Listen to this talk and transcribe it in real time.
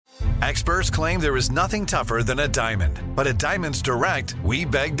Experts claim there is nothing tougher than a diamond. But at Diamonds Direct, we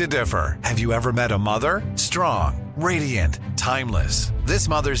beg to differ. Have you ever met a mother? Strong, radiant, timeless. This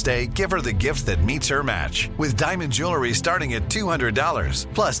Mother's Day, give her the gift that meets her match. With diamond jewelry starting at $200.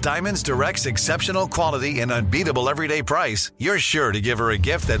 Plus Diamonds Direct's exceptional quality and unbeatable everyday price, you're sure to give her a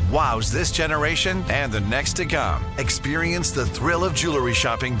gift that wows this generation and the next to come. Experience the thrill of jewelry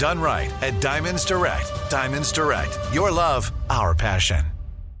shopping done right at Diamonds Direct. Diamonds Direct. Your love, our passion.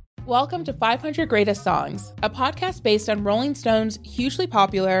 Welcome to 500 Greatest Songs, a podcast based on Rolling Stone's hugely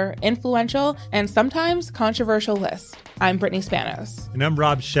popular, influential, and sometimes controversial list. I'm Brittany Spanos. And I'm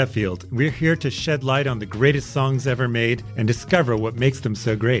Rob Sheffield. We're here to shed light on the greatest songs ever made and discover what makes them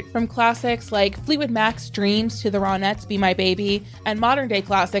so great. From classics like Fleetwood Mac's Dreams to the Ronettes' Be My Baby, and modern-day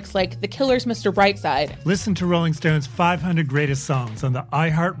classics like The Killers' Mr. Brightside. Listen to Rolling Stone's 500 Greatest Songs on the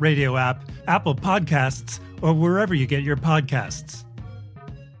iHeartRadio app, Apple Podcasts, or wherever you get your podcasts.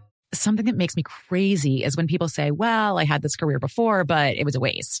 Something that makes me crazy is when people say, well, I had this career before, but it was a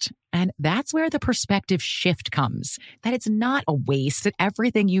waste. And that's where the perspective shift comes, that it's not a waste, that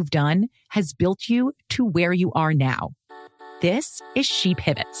everything you've done has built you to where you are now. This is She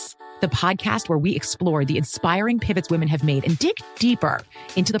Pivots, the podcast where we explore the inspiring pivots women have made and dig deeper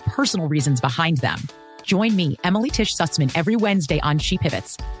into the personal reasons behind them. Join me, Emily Tish Sussman, every Wednesday on She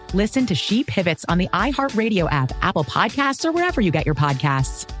Pivots. Listen to She Pivots on the iHeartRadio app, Apple Podcasts, or wherever you get your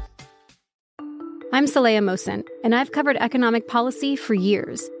podcasts. I'm Saleha Mohsen, and I've covered economic policy for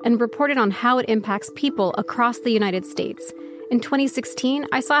years and reported on how it impacts people across the United States. In 2016,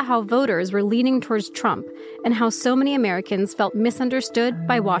 I saw how voters were leaning towards Trump and how so many Americans felt misunderstood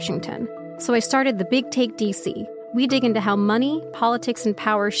by Washington. So I started The Big Take DC. We dig into how money, politics, and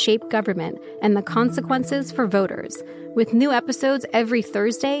power shape government and the consequences for voters. With new episodes every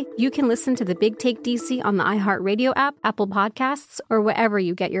Thursday, you can listen to The Big Take DC on the iHeartRadio app, Apple Podcasts, or wherever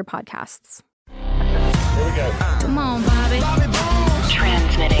you get your podcasts. Here we go. Come on, Bobby.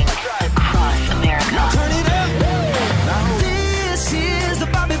 Transmitting across America. Now turn it up. This is the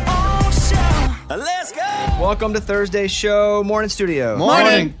Bobby Bones Show. Let's go. Welcome to Thursday's show, Morning Studio.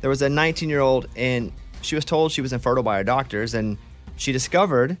 Morning. There was a 19-year-old, and she was told she was infertile by her doctors, and she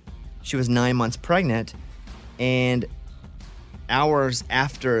discovered she was 9 months pregnant, and hours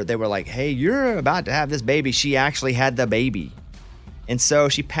after they were like, hey, you're about to have this baby, she actually had the baby. And so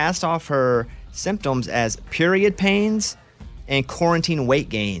she passed off her symptoms as period pains and quarantine weight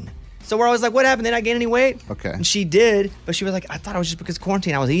gain. So we're always like, what happened? Did I gain any weight? Okay. And she did, but she was like, I thought it was just because of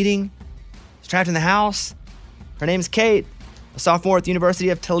quarantine. I was eating, was trapped in the house. Her name's Kate, a sophomore at the University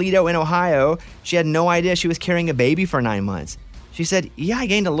of Toledo in Ohio. She had no idea she was carrying a baby for 9 months. She said, yeah, I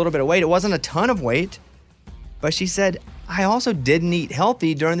gained a little bit of weight. It wasn't a ton of weight, but she said, I also didn't eat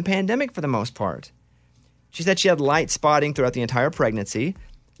healthy during the pandemic for the most part. She said she had light spotting throughout the entire pregnancy,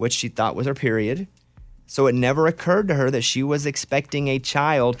 which she thought was her period. So it never occurred to her that she was expecting a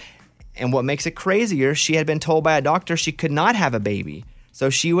child. And what makes it crazier, she had been told by a doctor she could not have a baby. So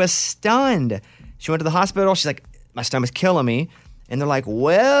she was stunned. She went to the hospital. She's like, my stomach's killing me. And they're like,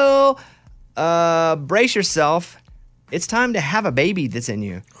 well, brace yourself. It's time to have a baby that's in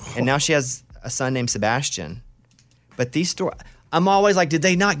you. And now she has a son named Sebastian. But these stories, I'm always like, did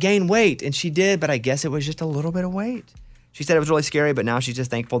they not gain weight? And she did, but I guess it was just a little bit of weight. She said it was really scary, but now she's just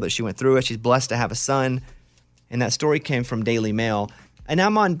thankful that she went through it. She's blessed to have a son. And that story came from Daily Mail. And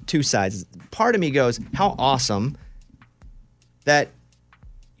I'm on two sides. Part of me goes, how awesome that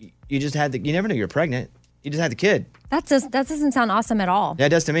you just had you never knew you were pregnant. You just had the kid. That doesn't sound awesome at all. Yeah, it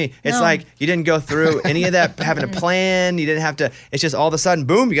does to me. It's like you didn't go through any of that having a plan. You didn't have to. It's just all of a sudden,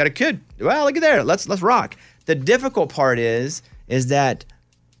 boom, you got a kid. Well, look at there. Let's rock. The difficult part is that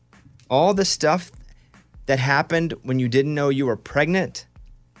all the stuff that happened when you didn't know you were pregnant,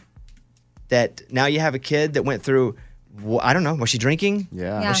 that now you have a kid that went through, I don't know, was she drinking?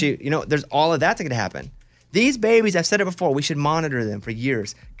 Yeah. Was she, there's all of that that could happen. These babies, I've said it before, we should monitor them for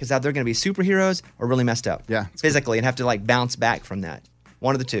years because they're going to be superheroes or really messed up. Yeah. Physically and have to bounce back from that.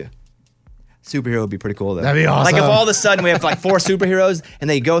 One of the two. Superhero would be pretty cool though. That'd be awesome. Like if all of a sudden we have 4 superheroes and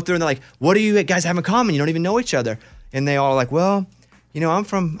they go through and they're like, what do you guys have in common? You don't even know each other. And they all are like, well, I'm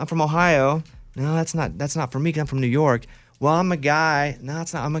from Ohio. No, that's not for me because I'm from New York. Well, I'm a guy. No,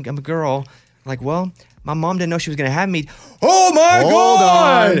 it's not. I'm a girl. I'm like, well, my mom didn't know she was going to have me. Oh my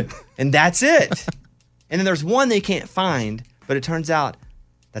God. On. And that's it. And then there's one they can't find, but it turns out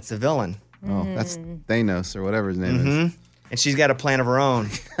that's the villain. Oh, that's Thanos or whatever his name is. And she's got a plan of her own.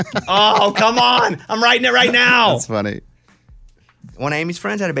 Oh, come on. I'm writing it right now. That's funny. One of Amy's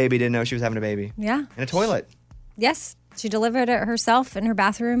friends had a baby, didn't know she was having a baby. Yeah. In a toilet. Yes. She delivered it herself in her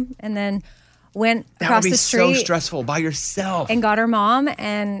bathroom. And then went That across would be the street so stressful by yourself. and got her mom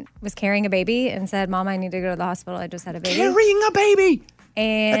and was carrying a baby and said, Mom, I need to go to the hospital. I just had a baby. Carrying a baby.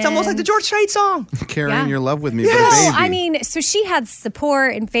 And That's almost like the George Strait song. Carrying your love with me, No, but a baby. I mean, so she had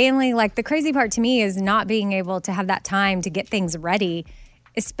support and family. Like, the crazy part to me is not being able to have that time to get things ready,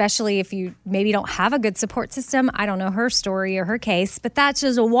 especially if you maybe don't have a good support system. I don't know her story or her case, but that's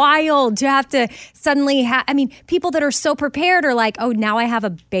just wild to have to suddenly have. I mean, people that are so prepared are like, oh, now I have a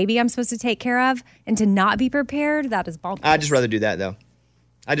baby I'm supposed to take care of, and to not be prepared, that is bonkers. I'd just rather do that, though.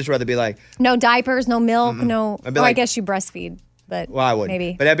 I'd just rather be like, no diapers, no milk, no. I'd be I like- guess you breastfeed, but well, I wouldn't.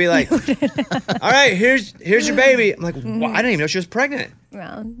 maybe. But I'd be like, all right, here's your baby. I'm like, well, I didn't even know she was pregnant.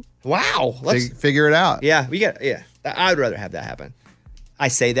 Well, Wow. Let's Figure it out. Yeah, I'd rather have that happen. I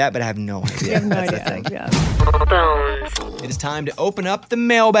say that, but I have no idea. you have no That's the idea. thing. Yeah. It is time to open up the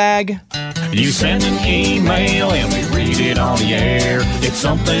mailbag. You send an email and we read it on the air. It's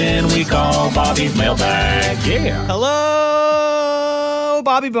something we call Bobby's mailbag. Yeah. Hello,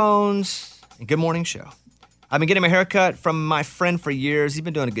 Bobby Bones, and good morning show. I've been getting my hair cut from my friend for years. He's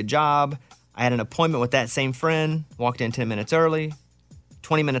been doing a good job. I had an appointment with that same friend, walked in 10 minutes early.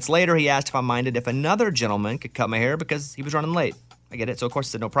 20 minutes later, he asked if I minded if another gentleman could cut my hair because he was running late. I get it, so of course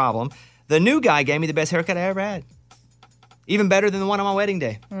I said no problem. The new guy gave me the best haircut I ever had. Even better than the one on my wedding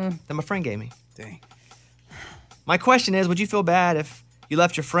day that my friend gave me. Dang. My question is, would you feel bad if you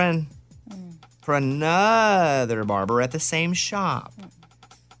left your friend for another barber at the same shop?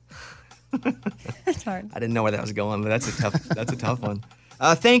 That's hard. I didn't know where that was going, but that's a tough one.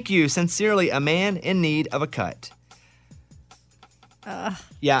 Thank you. Sincerely, a man in need of a cut.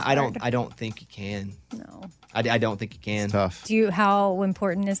 Yeah, I don't think you can. No. I don't think you can. It's tough. How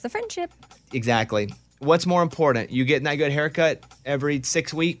important is the friendship? Exactly. What's more important? You getting that good haircut every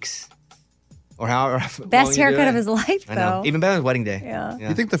 6 weeks? Or however long Best you do haircut it? of his life, I know. though. Even better than wedding day. Yeah.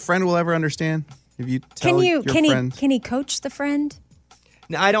 You think the friend will ever understand if you tell your friend? Can he coach the friend?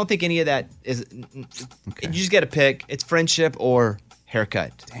 No, I don't think any of that is. Okay. You just got to pick. It's friendship or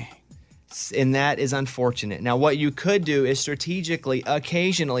haircut. Dang. And that is unfortunate. Now, what you could do is strategically,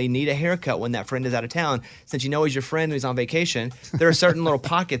 occasionally need a haircut when that friend is out of town. Since you know he's your friend who's on vacation, there are certain little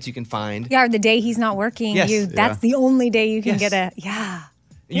pockets you can find. Yeah, or the day he's not working. Yes. That's the only day you can Yes. get a, yeah.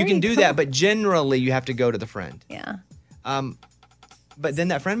 You can do that, but generally you have to go to the friend. Yeah. But then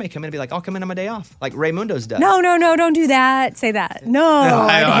that friend may come in and be like, I'll come in on my day off, like Raymundo's does. No, don't do that. Say that. No,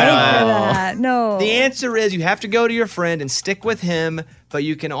 I'd hate for that. No. The answer is you have to go to your friend and stick with him, but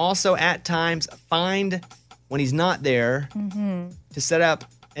you can also at times find when he's not there to set up.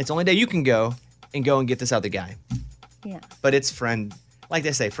 It's the only day you can go and get this other guy. Yeah. But it's friend, like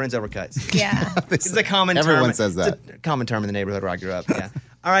they say, friends over cuts. Yeah. It's a common term. Everyone says that. It's a common term in the neighborhood where I grew up. Yeah.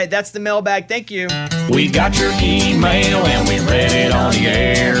 All right, that's the mailbag. Thank you. We got your email and we read it on the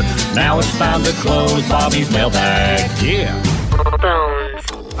air. Now it's time to close Bobby's mailbag. Yeah.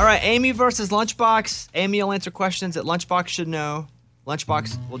 All right, Amy versus Lunchbox. Amy will answer questions that Lunchbox should know.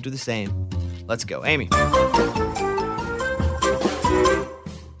 Lunchbox will do the same. Let's go. Amy.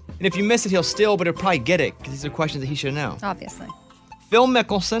 And if you miss it, he'll still, but he'll probably get it because these are questions that he should know. Obviously. Phil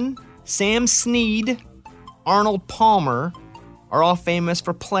Mickelson, Sam Snead, Arnold Palmer are all famous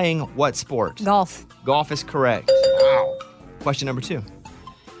for playing what sport? Golf. Golf is correct. Wow. Question number 2.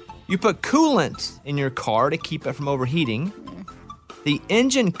 You put coolant in your car to keep it from overheating. The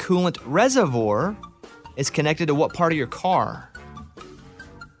engine coolant reservoir is connected to what part of your car?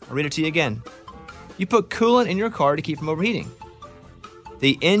 I'll read it to you again. You put coolant in your car to keep from overheating.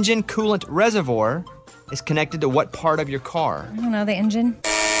 The engine coolant reservoir is connected to what part of your car? I don't know, the engine.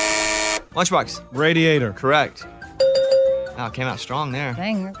 Lunchbox. Radiator. Correct. Oh, it came out strong there.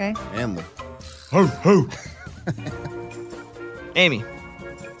 Dang, okay. Family. Ho. Amy.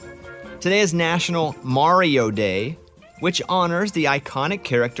 Today is National Mario Day, which honors the iconic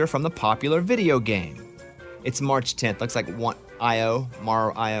character from the popular video game. It's March 10th. Looks like Mario.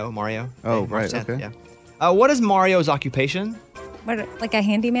 Oh, Okay, March right, 10th, okay. Yeah. What is Mario's occupation? What, like a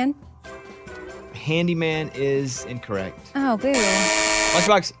handyman? Handyman is incorrect. Oh, boo.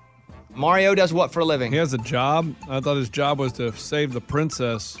 Lunchbox. Mario does what for a living? He has a job. I thought his job was to save the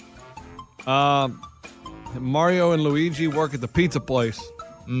princess. Mario and Luigi work at the pizza place.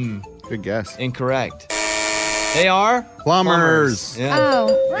 Good guess. Incorrect. They are Plumbers. Yeah.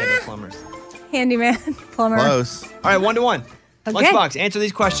 Oh. Yeah, they're plumbers. Handyman. Plumber. Close. All right, 1-1. Okay. Lunchbox, answer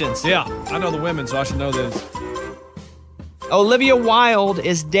these questions. Yeah, I know the women, so I should know this. Olivia Wilde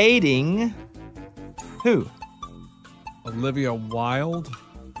is dating who? Olivia Wilde?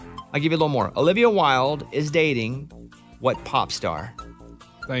 I'll give you a little more. Olivia Wilde is dating what pop star?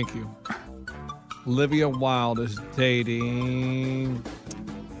 Thank you. Olivia Wilde is dating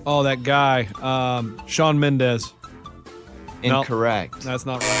Oh, that guy, Shawn Mendes. Incorrect. Nope, that's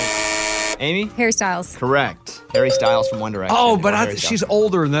not right. Amy? Harry Styles. Correct. Harry Styles from One Direction. Oh, but she's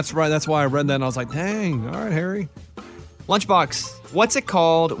older, and that's right. That's why I read that, and I was like, dang. All right, Harry. Lunchbox, what's it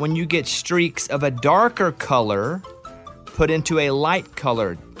called when you get streaks of a darker color put into a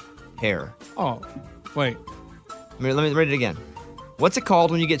light-colored hair? Oh, wait. Let me read it again. What's it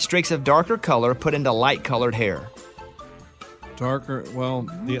called when you get streaks of darker color put into light-colored hair? Darker, well,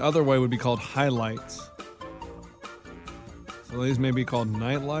 the other way would be called highlights. So these may be called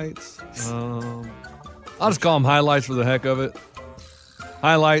night lights. I'll just call them highlights for the heck of it.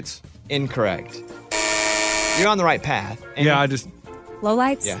 Highlights. Incorrect. You're on the right path. Yeah, I just... Low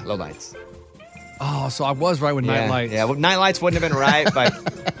lights? Yeah, low lights. Oh, so I was right with night lights. Yeah, well, night lights wouldn't have been right, but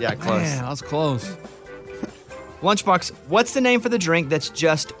yeah, close. Yeah, I was close. Lunchbox, what's the name for the drink that's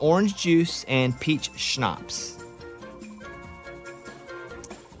just orange juice and peach schnapps?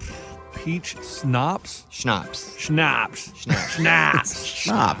 Peach schnapps? Schnapps. Schnapps. Schnapps. Schnapps.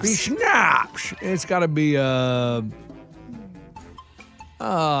 Schnapps. Peach schnapps. It's got to be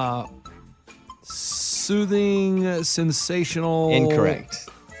soothing, sensational. Incorrect.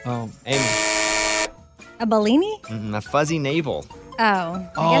 Oh. Amy. A Bellini? A fuzzy navel.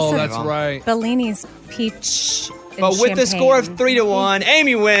 Oh, that's right. Bellini's peach. But with the score of 3-1,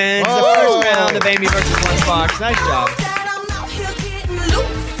 Amy wins the first round of Amy versus Lunchbox. Nice job.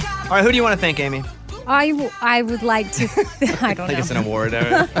 All right, who do you want to thank, Amy? I would like to. I don't know. I think it's an award.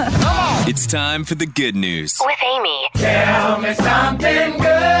 It's time for the good news. With Amy. Tell me something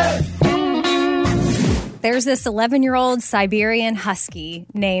good. There's this 11-year-old Siberian husky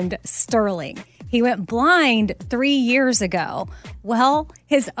named Sterling. He went blind 3 years ago. Well,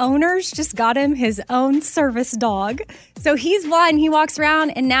 his owners just got him his own service dog. So he's blind, he walks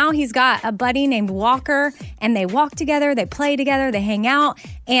around, and now he's got a buddy named Walker, and they walk together, they play together, they hang out,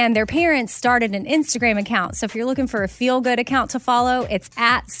 and their parents started an Instagram account. So if you're looking for a feel-good account to follow, it's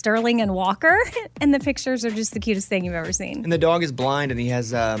at Sterling and Walker, and the pictures are just the cutest thing you've ever seen. And the dog is blind, and he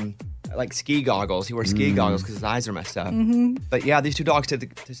has like ski goggles. He wears ski goggles because his eyes are messed up. Mm-hmm. But yeah, these two dogs stay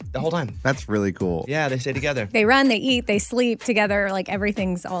the whole time. That's really cool. Yeah, they stay together. They run, they eat, they sleep together. Like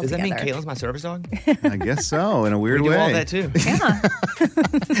everything's all Does together. that mean Caitlin's my service dog? I guess so, in a weird we do way. all that too. Yeah.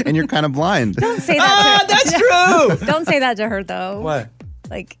 And you're kind of blind. Don't say that. That's true. Don't say that to her though. What?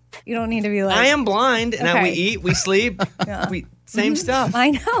 Like you don't need to be like. I am blind, and Okay. we eat, we sleep, same stuff.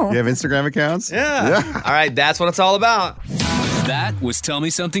 I know. You have Instagram accounts? Yeah. All right, that's what it's all about. That was Tell Me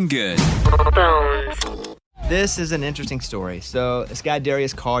Something Good. This is an interesting story. So this guy,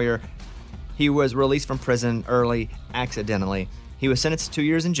 Darius Collier, he was released from prison early accidentally. He was sentenced to 2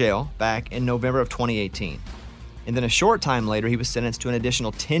 years in jail back in November of 2018. And then a short time later, he was sentenced to an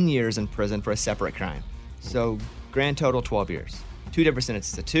additional 10 years in prison for a separate crime. So grand total 12 years. Two different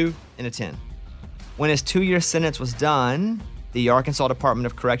sentences, a 2 and a 10. When his 2-year sentence was done, the Arkansas Department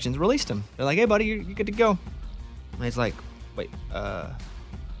of Corrections released him. They're like, hey, buddy, you're good to go. And he's like, wait,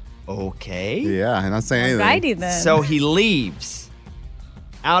 okay. Yeah, I'm not saying anything. Righty then. So he leaves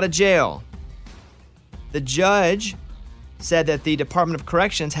out of jail. The judge said that the Department of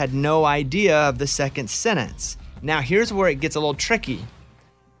Corrections had no idea of the second sentence. Now, here's where it gets a little tricky.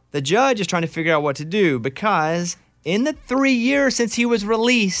 The judge is trying to figure out what to do because in the 3 years since he was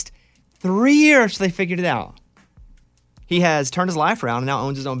released, 3 years they figured it out. He has turned his life around and now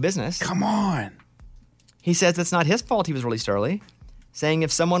owns his own business. Come on. He says it's not his fault he was released early, saying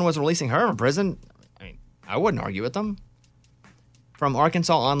if someone was releasing her from prison, I wouldn't argue with them. From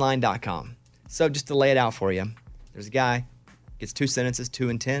ArkansasOnline.com. So just to lay it out for you, there's a guy, gets 2 sentences, 2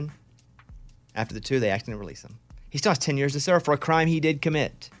 and 10. After the 2, they accidentally release him. He still has 10 years to serve for a crime he did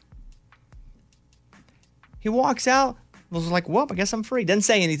commit. He walks out, was like, whoop, I guess I'm free. Doesn't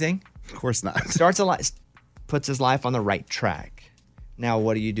say anything. Of course not. Puts his life on the right track. Now,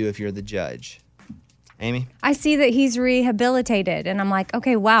 what do you do if you're the judge? Amy? I see that he's rehabilitated, and I'm like,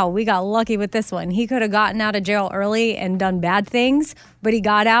 okay, wow, we got lucky with this one. He could have gotten out of jail early and done bad things, but he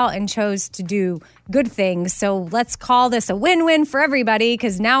got out and chose to do good things. So let's call this a win-win for everybody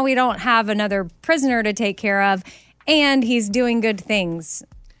because now we don't have another prisoner to take care of, and he's doing good things.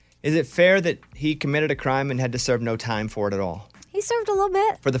 Is it fair that he committed a crime and had to serve no time for it at all? He served a little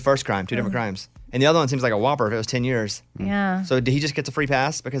bit. For the first crime, 2 different crimes. And the other one seems like a whopper if it was 10 years. Yeah. So did he just get the free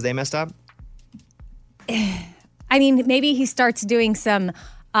pass because they messed up? I mean, maybe he starts doing some,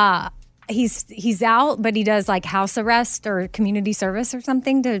 he's out, but he does like house arrest or community service or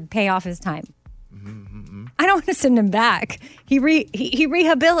something to pay off his time. I don't want to send him back. He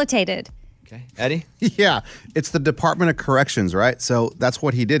rehabilitated. Okay. Eddie? Yeah, it's the Department of Corrections, right? So that's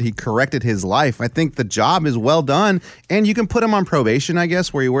what he did. He corrected his life. I think the job is well done, and you can put him on probation, I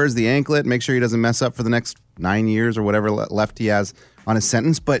guess, where he wears the anklet, make sure he doesn't mess up for the next 9 years or whatever left he has on his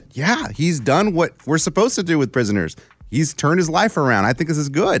sentence. But yeah, he's done what we're supposed to do with prisoners. He's turned his life around. I think this is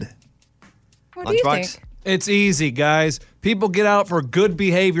good. What do you think? It's easy, guys. People get out for good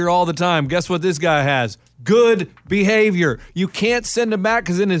behavior all the time. Guess what this guy has? Good behavior. You can't send him back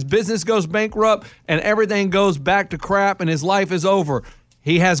because then his business goes bankrupt and everything goes back to crap and his life is over.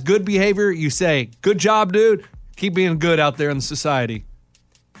 He has good behavior. You say, good job, dude. Keep being good out there in the society.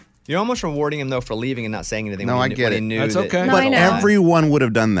 You're almost rewarding him, though, for leaving and not saying anything. No, I get it. That's okay. But everyone would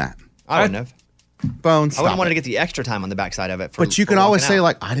have done that. I wouldn't have. Bones. I wouldn't want to get the extra time on the backside of it. But you can always say,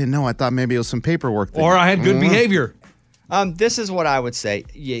 like, I didn't know. I thought maybe it was some paperwork thing. Or I had good behavior. This is what I would say.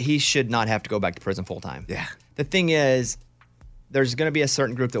 Yeah, he should not have to go back to prison full time. Yeah. The thing is, there's going to be a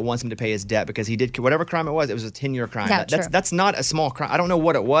certain group that wants him to pay his debt because he did whatever crime it was a 10-year crime. Yeah, That's not a small crime. I don't know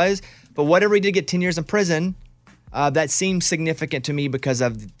what it was, but whatever he did get 10 years in prison, that seems significant to me because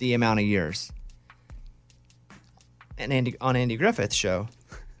of the amount of years. And on Andy Griffith's show,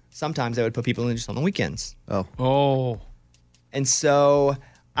 sometimes they would put people in just on the weekends. Oh. And so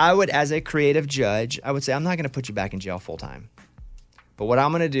I would, as a creative judge, I would say, I'm not going to put you back in jail full time. But what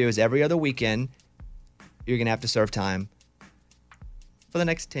I'm going to do is every other weekend, you're going to have to serve time for the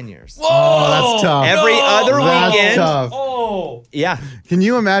next 10 years. Whoa! Oh, that's tough. Every other weekend. Tough. Oh. Yeah. Can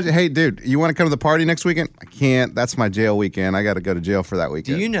you imagine? Hey, dude, you want to come to the party next weekend? I can't. That's my jail weekend. I got to go to jail for that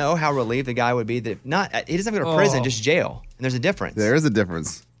weekend. Do you know how relieved the guy would be that he doesn't have to go to prison, just jail? And there's a difference. There is a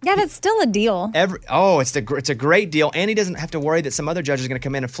difference. Yeah, that's still a deal. It's a great deal, and he doesn't have to worry that some other judge is going to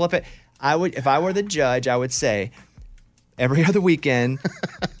come in and flip it. If I were the judge, I would say every other weekend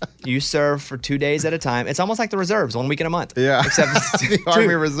you serve for 2 days at a time. It's almost like the reserves, 1 week in a month. Yeah, except the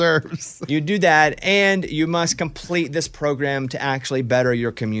Army Reserves. You do that, and you must complete this program to actually better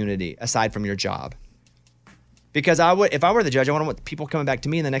your community aside from your job. Because if I were the judge, I wouldn't want people coming back to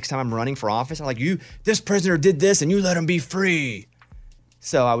me, and the next time I'm running for office, I'm like, this prisoner did this, and you let him be free.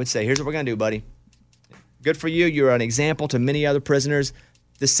 So I would say, here's what we're going to do, buddy. Good for you. You're an example to many other prisoners.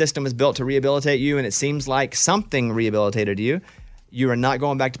 This system is built to rehabilitate you, and it seems like something rehabilitated you. You are not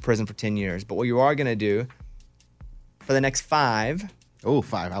going back to prison for 10 years. But what you are going to do for the next 5. Oh,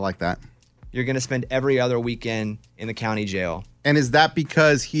 5. I like that. You're going to spend every other weekend in the county jail. And is that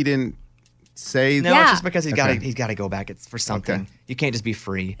because he didn't say that? No, it's just because he's got to go back. It's for something. Okay. You can't just be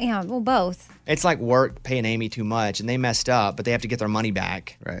free. Yeah, well, both. It's like work paying Amy too much, and they messed up, but they have to get their money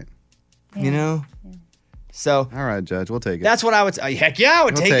back. Right. Yeah. You know? Yeah. So. All right, Judge, we'll take it. That's what I would say. Heck yeah, I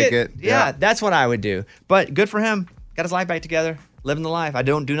would take it. Yeah, that's what I would do. But good for him. Got his life back together. Living the life. I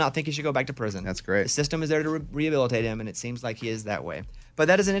do not think he should go back to prison. That's great. The system is there to rehabilitate him, and it seems like he is that way. But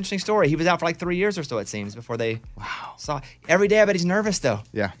that is an interesting story. He was out for like 3 years or so, it seems, before they saw. Every day, I bet he's nervous, though.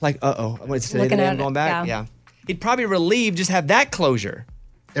 Yeah. Like, it's today the day I'm going back? Yeah. He'd probably relieved just have that closure.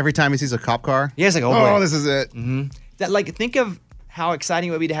 Every time he sees a cop car? Yeah, it's like, boy. This is it. Mm-hmm. Think of how exciting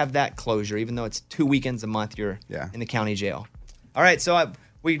it would be to have that closure, even though it's 2 weekends a month you're in the county jail. All right, so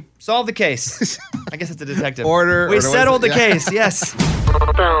we solved the case. I guess it's a detective. We settled the case, yes.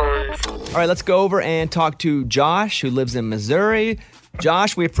 All right, let's go over and talk to Josh, who lives in Missouri.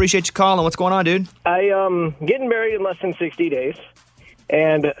 Josh, we appreciate you calling. What's going on, dude? I'm getting married in less than 60 days.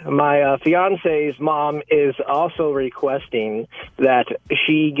 And my fiance's mom is also requesting that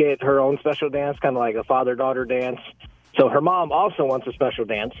she get her own special dance, kind of like a father-daughter dance. So her mom also wants a special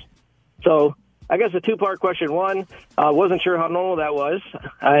dance. So I guess a two-part question. One, wasn't sure how normal that was.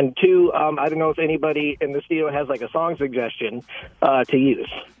 And two, I don't know if anybody in the studio has like a song suggestion to use.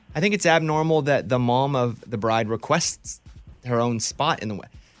 I think it's abnormal that the mom of the bride requests her own spot in the way.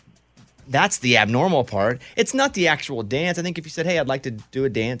 That's the abnormal part. It's not the actual dance. I think if you said, hey, I'd like to do a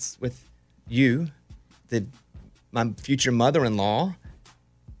dance with you, my future mother-in-law,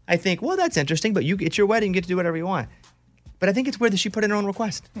 I think, well, that's interesting, but it's your wedding, you get to do whatever you want. But I think it's weird that she put in her own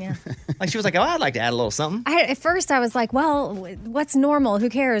request. Yeah. Like she was like, oh, I'd like to add a little something. At first I was like, well, what's normal? Who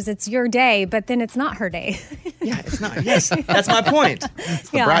cares? It's your day. But then it's not her day. Yeah, it's not. Yes, that's my point. It's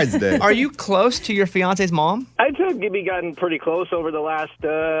the bride's day. Are you close to your fiance's mom? I'd say we've gotten pretty close over the last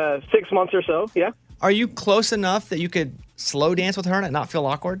 6 months or so, yeah. Are you close enough that you could slow dance with her and not feel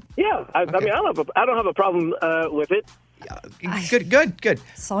awkward? Yeah, I mean, I don't have a problem with it. Good.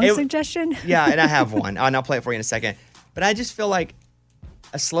 Song suggestion? Yeah, and I have one, and I'll play it for you in a second. But I just feel like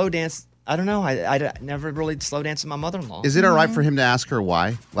a slow dance, I don't know. I never really slow danced with my mother-in-law. Is it all right for him to ask her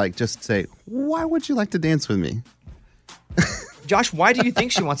why? Like, just say, why would you like to dance with me? Josh, why do you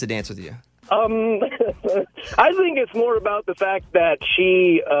think she wants to dance with you? I think it's more about the fact that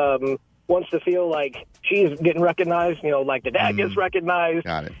she wants to feel like she's getting recognized, like the dad gets recognized.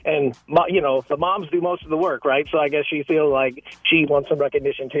 Got it. And, the moms do most of the work, right? So I guess she feels like she wants some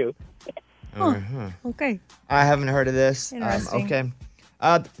recognition too. Okay. I haven't heard of this. Interesting. Okay.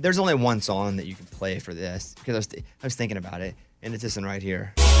 There's only one song that you can play for this because I was thinking about it, and it's this one right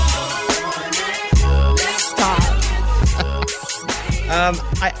here.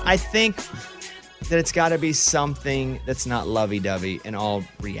 I think that it's got to be something that's not lovey-dovey in all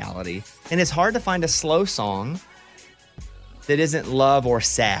reality. And it's hard to find a slow song that isn't love or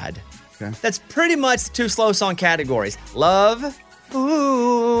sad. Okay. That's pretty much the two slow song categories. Love,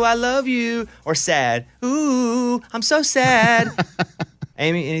 ooh, I love you. Or sad, ooh, I'm so sad.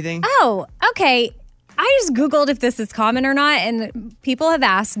 Amy, anything? Oh, okay. I just Googled if this is common or not, and people have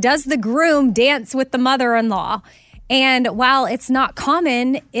asked, does the groom dance with the mother-in-law? And while it's not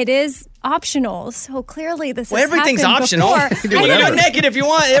common, it is optional. So clearly this has everything's happened optional. before. You can do it naked if you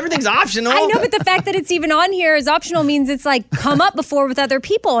want. Everything's optional. I know, but the fact that it's even on here is optional means it's like come up before with other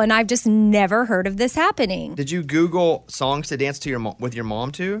people, and I've just never heard of this happening. Did you Google songs to dance to with your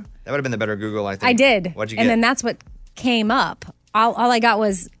mom to? That would have been the better Google, I think. I did. What'd you get? And then that's what came up. All I got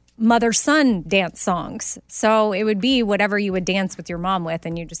was mother-son dance songs. So it would be whatever you would dance with your mom with,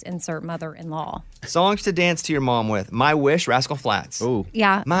 and you just insert mother-in-law. Songs to dance to your mom with. My Wish, Rascal Flatts. Oh.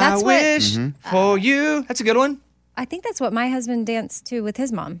 Yeah. My that's Wish for you. That's a good one. I think that's what my husband danced to with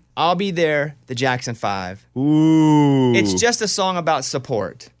his mom. I'll Be There, the Jackson 5. Ooh. It's just a song about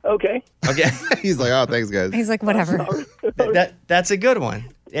support. Okay. Okay. He's like, oh, thanks, guys. He's like, whatever. That's a good one.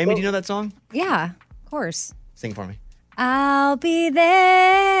 Amy, do you know that song? Yeah, of course. Sing for me. I'll be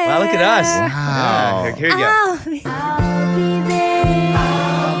there. Wow, look at us. Wow. Yeah, here you go. I'll be there.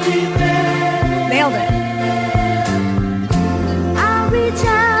 I'll be there. Nailed it. I'll reach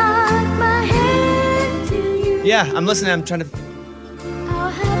out my hand to you. Yeah, I'm listening. I'm trying to. I'll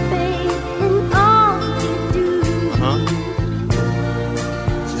have faith in all you do.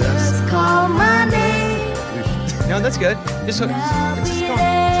 Just call my name. No, that's good. Just it's just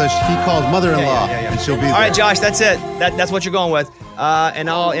going. So he calls mother-in-law, and she'll be there. All right, Josh, that's it. That's what you're going with. And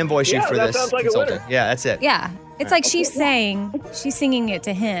I'll invoice you for that this. sounds like a consulting. winner. Yeah, that's it. Yeah. It's like she's singing it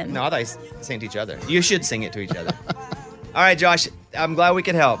to him. No, I thought you sang to each other. You should sing it to each other. All right, Josh, I'm glad we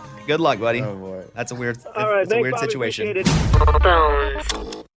could help. Good luck, buddy. Oh, boy. That's a weird, All right, that's a thanks, weird Bobby. situation.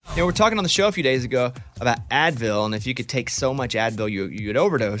 Appreciate it. We were talking on the show a few days ago about Advil, and if you could take so much Advil, you would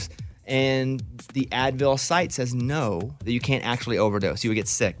overdose. And the Advil site says no, that you can't actually overdose. You would get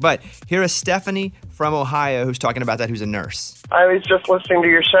sick. But here is Stephanie from Ohio who's talking about that, who's a nurse. I was just listening to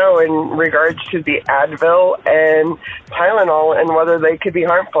your show in regards to the Advil and Tylenol and whether they could be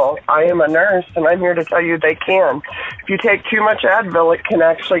harmful. I am a nurse, and I'm here to tell you they can. If you take too much Advil, it can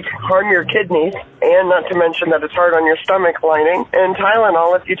actually harm your kidneys, and not to mention that it's hard on your stomach lining. And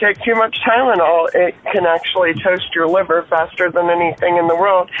Tylenol, if you take too much Tylenol, it can actually toast your liver faster than anything in the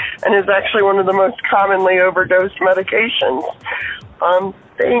world, and is actually one of the most commonly overdosed medications.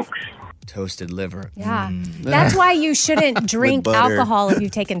 Thanks. Toasted liver. Yeah. That's why you shouldn't drink butter. alcohol if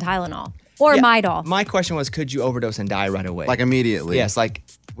you've taken Tylenol or Midol. My question was, could you overdose and die right away? Like immediately. Yes, like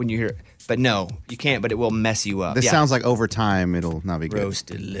when you hear, but no, you can't, but it will mess you up. This sounds like over time, it'll not be good.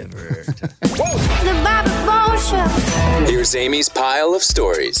 Roasted liver. The Bobby Bones Show. Here's Amy's pile of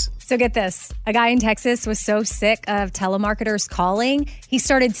stories. So get this. A guy in Texas was so sick of telemarketers calling, he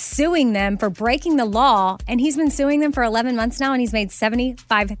started suing them for breaking the law, and he's been suing them for 11 months now, and he's made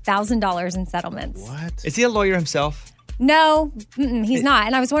 $75,000 in settlements. What? Is he a lawyer himself? No, he's not.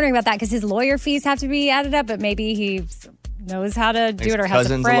 And I was wondering about that because his lawyer fees have to be added up, but maybe he knows how to do it or has a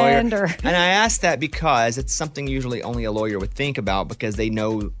Cousin's friend. lawyer. And I asked that because it's something usually only a lawyer would think about because they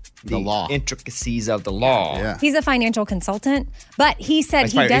know the law, intricacies of the law. Yeah. He's a financial consultant, but he said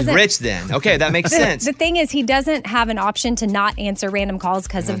he doesn't. He's rich then. Okay, that makes sense. The thing is, he doesn't have an option to not answer random calls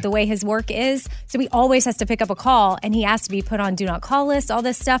because of the way his work is. So he always has to pick up a call, and he has to be put on do not call list, all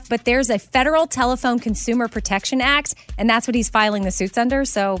this stuff. But there's a Federal Telephone Consumer Protection Act, and that's what he's filing the suits under.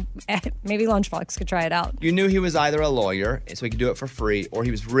 So maybe Lunchbox could try it out. You knew he was either a lawyer, so he could do it for free, or he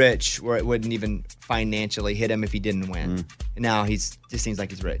was rich, where it wouldn't even financially hit him if he didn't win. And now just seems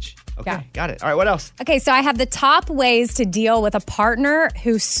like he's rich. Okay, Yeah. got it. All right, what else? Okay, so I have the top ways to deal with a partner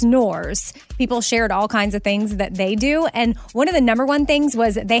who snores. People shared all kinds of things that they do. And one of the number one things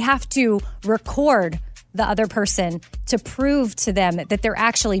was they have to record the other person to prove to them that they're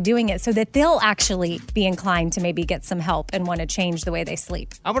actually doing it so that they'll actually be inclined to maybe get some help and want to change the way they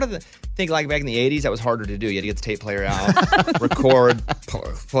sleep. I would have think like back in the 80s, that was harder to do. You had to get the tape player out, record,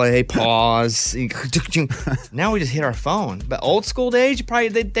 play, pause. Now we just hit our phone. But old school days,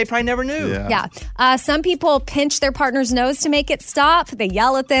 they probably never knew. Yeah. Some people pinch their partner's nose to make it stop. They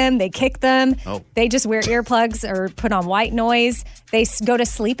yell at them. They kick them. Oh. They just wear earplugs or put on white noise. They go to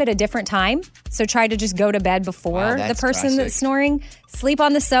sleep at a different time. So try to just go to bed before the person that's snoring. Sleep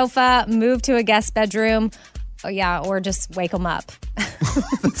on the sofa, move to a guest bedroom. Oh, yeah, or just wake them up.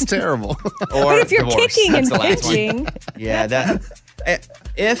 That's terrible. Or but if you're divorce. kicking That's and the last one. pinching. Yeah,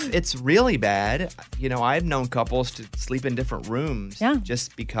 if it's really bad, I've known couples to sleep in different rooms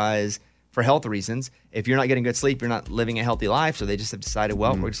just because, for health reasons, if you're not getting good sleep, you're not living a healthy life. So they just have decided, we're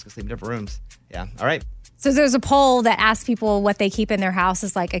just going to sleep in different rooms. Yeah. All right. So there's a poll that asks people what they keep in their house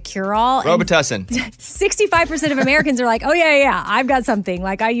as like a cure-all. Robitussin. 65% of Americans are like, oh, yeah, I've got something.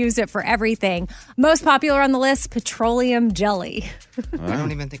 Like, I use it for everything. Most popular on the list, petroleum jelly. I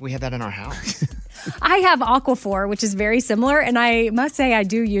don't even think we have that in our house. I have Aquaphor, which is very similar, and I must say I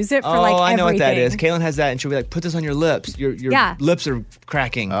do use it for like everything. I know what that is. Kaylin has that, and she'll be like, put this on your lips. Your lips are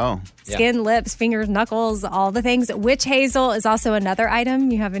cracking. Oh. Skin, lips, fingers, knuckles, all the things. Witch hazel is also another item.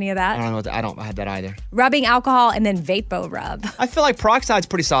 You have any of that? I don't have that either. Rubbing alcohol and then Vapo Rub. I feel like peroxide's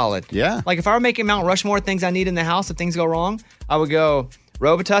pretty solid. Yeah. Like if I were making Mount Rushmore things I need in the house if things go wrong, I would go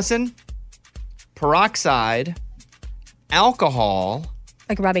Robitussin, peroxide, alcohol.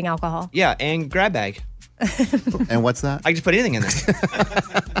 Like rubbing alcohol. Yeah, and grab bag. And what's that? I just put anything in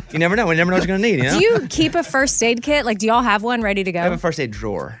there. You never know. You never know what you're going to need, Do you keep a first aid kit? Like, do y'all have one ready to go? I have a first aid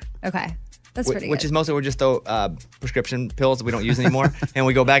drawer. Okay. That's pretty good. Which is mostly we're just prescription pills that we don't use anymore. And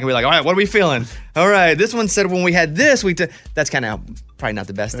we go back and we're like, all right, what are we feeling? All right, this one said when we had this, that's kind of probably not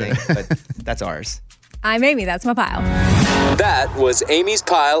the best thing, but that's ours. I'm Amy. That's my pile. That was Amy's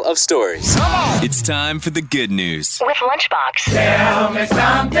pile of stories. It's time for the good news. With Lunchbox. Tell me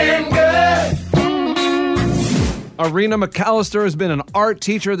something good. Arena McAllister has been an art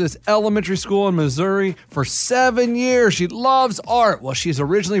teacher at this elementary school in Missouri for 7 years. She loves art. Well, she's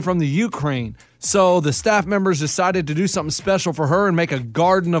originally from the Ukraine. So the staff members decided to do something special for her and make a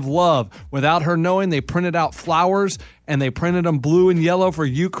garden of love. Without her knowing, they printed out flowers and they printed them blue and yellow for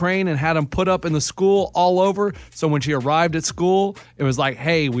Ukraine and had them put up in the school all over. So when she arrived at school, it was like,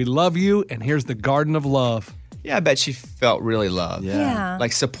 hey, we love you and here's the garden of love. Yeah, I bet she felt really loved. Yeah.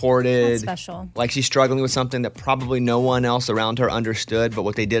 Like supported. That's special. Like she's struggling with something that probably no one else around her understood, but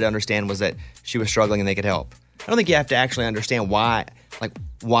what they did understand was that she was struggling and they could help. I don't think you have to actually understand why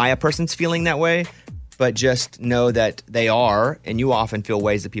a person's feeling that way, but just know that they are, and you often feel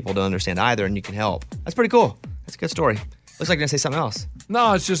ways that people don't understand either, and you can help. That's pretty cool. That's a good story. Looks like you're going to say something else.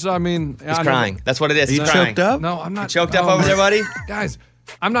 No, it's just, He's crying. That's what it is. Are you He's crying. choked up? No, I'm not. You choked up over there, buddy? Guys,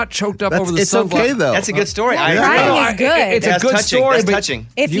 I'm not choked up over the It's sunflower. okay, though. That's a good story. Yeah, crying is good. It's a good touching. story. That's but touching.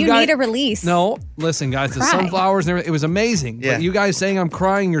 If you guys- need a release. No, listen, guys, the Cry. sunflowers and everything, it was amazing. Yeah. But you guys saying I'm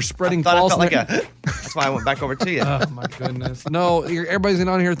crying, you're spreading I false. felt like that's why I went back over to you. Oh, my goodness. No, everybody's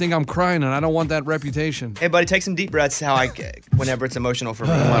on here think I'm crying, and I don't want that reputation. Hey, buddy, take some deep breaths. Whenever it's emotional for me.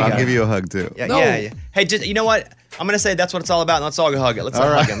 Come on, I'll give you a hug, too. Yeah, No. yeah. Hey, just you know what? I'm gonna say that's what it's all about, and let's all go hug it. Let's all All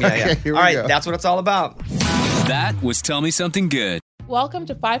hug right. him. Yeah, yeah. Okay, here we all right, go. that's what it's all about. That was Tell Me Something Good. Welcome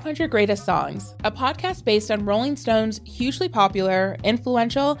to 500 Greatest Songs, a podcast based on Rolling Stone's hugely popular,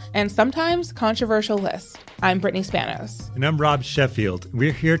 influential, and sometimes controversial list. I'm Brittany Spanos. And I'm Rob Sheffield.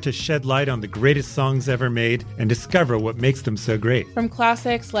 We're here to shed light on the greatest songs ever made and discover what makes them so great. From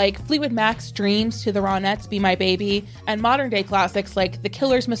classics like Fleetwood Mac's Dreams to the Ronettes' Be My Baby, and modern day classics like The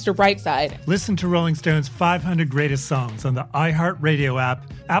Killer's Mr. Brightside. Listen to Rolling Stone's 500 Greatest Songs on the iHeartRadio app,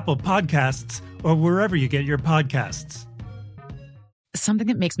 Apple Podcasts, or wherever you get your podcasts. Something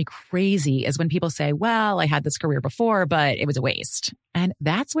that makes me crazy is when people say, well, I had this career before, but it was a waste. And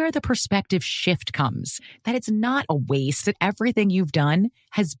that's where the perspective shift comes, that it's not a waste, that everything you've done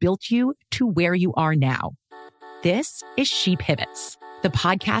has built you to where you are now. This is She Pivots, the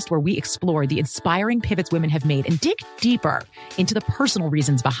podcast where we explore the inspiring pivots women have made and dig deeper into the personal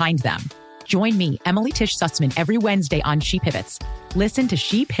reasons behind them. Join me, Emily Tish Sussman, every Wednesday on She Pivots. Listen to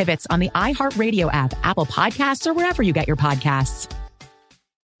She Pivots on the iHeartRadio app, Apple Podcasts, or wherever you get your podcasts.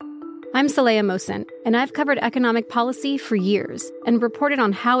 I'm Saleha Mohsen, and I've covered economic policy for years and reported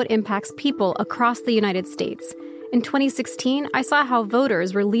on how it impacts people across the United States. In 2016, I saw how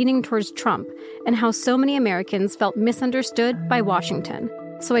voters were leaning towards Trump and how so many Americans felt misunderstood by Washington.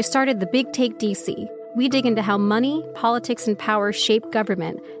 So I started The Big Take DC, we dig into how money, politics, and power shape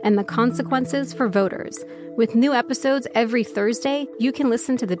government and the consequences for voters. With new episodes every Thursday, you can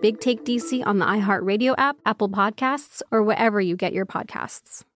listen to The Big Take DC on the iHeartRadio app, Apple Podcasts, or wherever you get your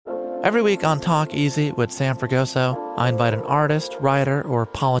podcasts. Every week on Talk Easy with Sam Fragoso, I invite an artist, writer, or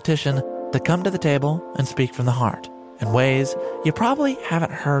politician to come to the table and speak from the heart in ways you probably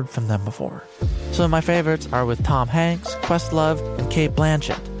haven't heard from them before. Some of my favorites are with Tom Hanks, Questlove, and Cate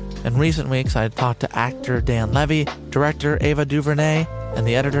Blanchett. In recent weeks, I talked to actor Dan Levy, director Ava DuVernay, and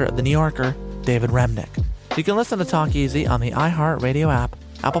the editor of The New Yorker, David Remnick. You can listen to Talk Easy on the iHeartRadio app,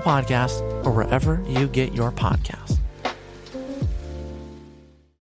 Apple Podcasts, or wherever you get your podcasts.